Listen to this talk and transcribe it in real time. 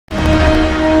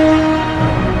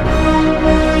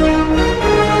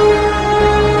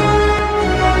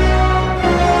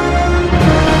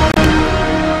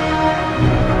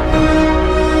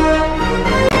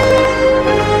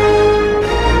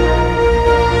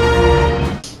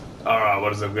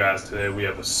What is up, guys? Today we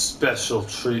have a special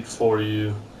treat for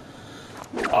you.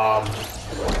 I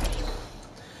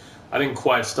didn't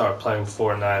quite start playing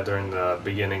Fortnite during the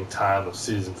beginning time of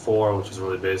Season 4, which is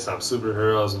really based on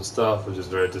superheroes and stuff, which is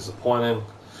very disappointing.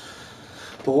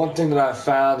 But one thing that I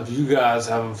found, if you guys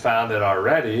haven't found it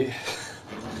already,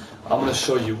 I'm going to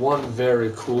show you one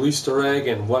very cool Easter egg,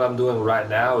 and what I'm doing right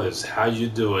now is how you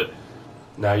do it.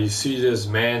 Now you see this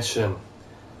mansion,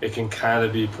 it can kind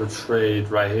of be portrayed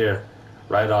right here,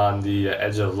 right on the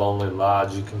edge of Lonely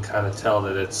Lodge. You can kind of tell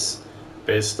that it's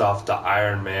based off the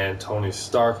Iron Man Tony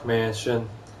Stark mansion.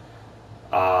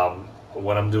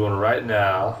 What I'm doing right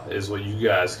now is what you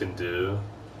guys can do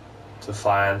to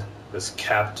find this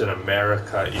Captain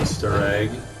America Easter egg.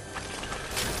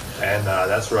 And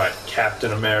that's right,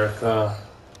 Captain America,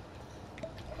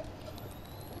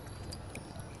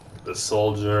 the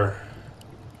soldier.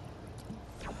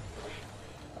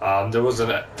 There was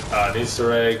an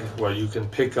Easter egg where you can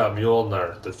pick up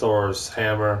Mjolnir, the Thor's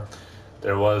hammer.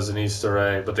 There was an Easter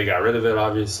egg, but they got rid of it,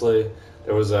 obviously.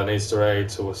 There was an Easter egg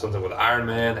to something with Iron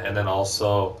Man, and then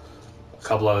also a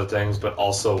couple other things, but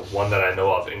also one that I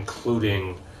know of,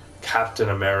 including Captain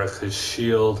America's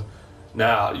shield.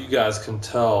 Now, you guys can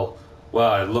tell,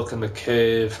 well, I look in the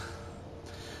cave,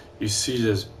 you see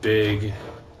this big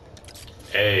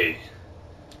A.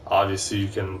 Obviously, you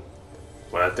can,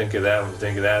 when I think of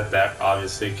that, that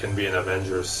obviously can be an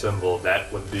Avengers symbol.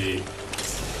 That would be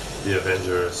the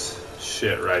Avengers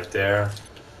shit right there.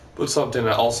 But something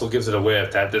that also gives it away,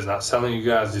 if that is not selling you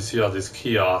guys, you see all these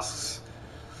kiosks.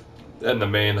 And the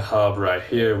main hub right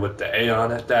here with the A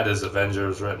on it, that is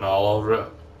Avengers written all over it.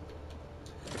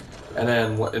 And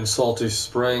then in Salty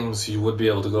Springs, you would be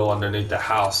able to go underneath the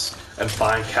house and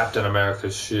find Captain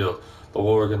America's shield. But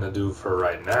what we're going to do for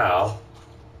right now,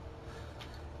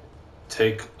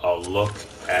 take a look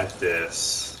at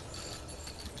this.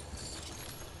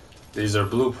 These are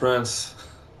blueprints.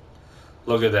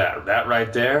 Look at that. That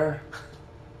right there,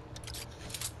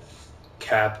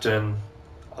 Captain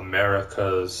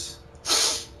America's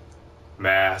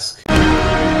mask.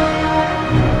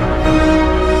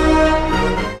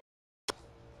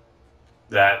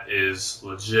 That is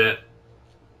legit,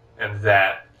 and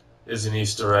that is an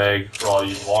Easter egg for all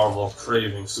you Marvel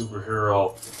craving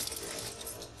superhero,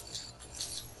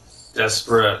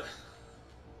 desperate,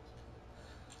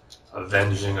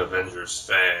 avenging Avengers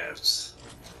fans.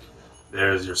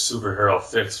 There's your superhero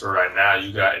fix for right now.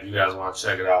 If you guys want to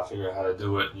check it out, figure out how to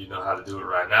do it, you know how to do it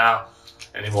right now.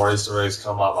 Any more Easter eggs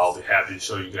come up, I'll be happy to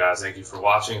show you guys. Thank you for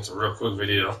watching. It's a real quick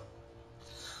video.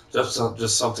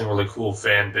 Just something really cool,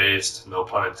 fan-based, no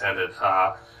pun intended,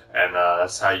 and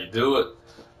that's how you do it.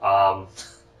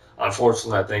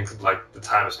 Unfortunately, I think like the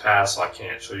time has passed, so I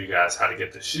can't show you guys how to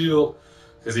get the shield,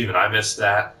 because even I missed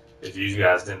that, if you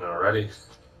guys didn't already.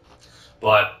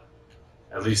 But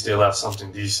at least they left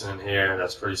something decent in here.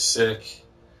 That's pretty sick.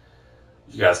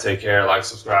 You guys take care, like,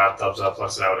 subscribe, thumbs up, let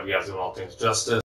us know if you guys doing all things justice.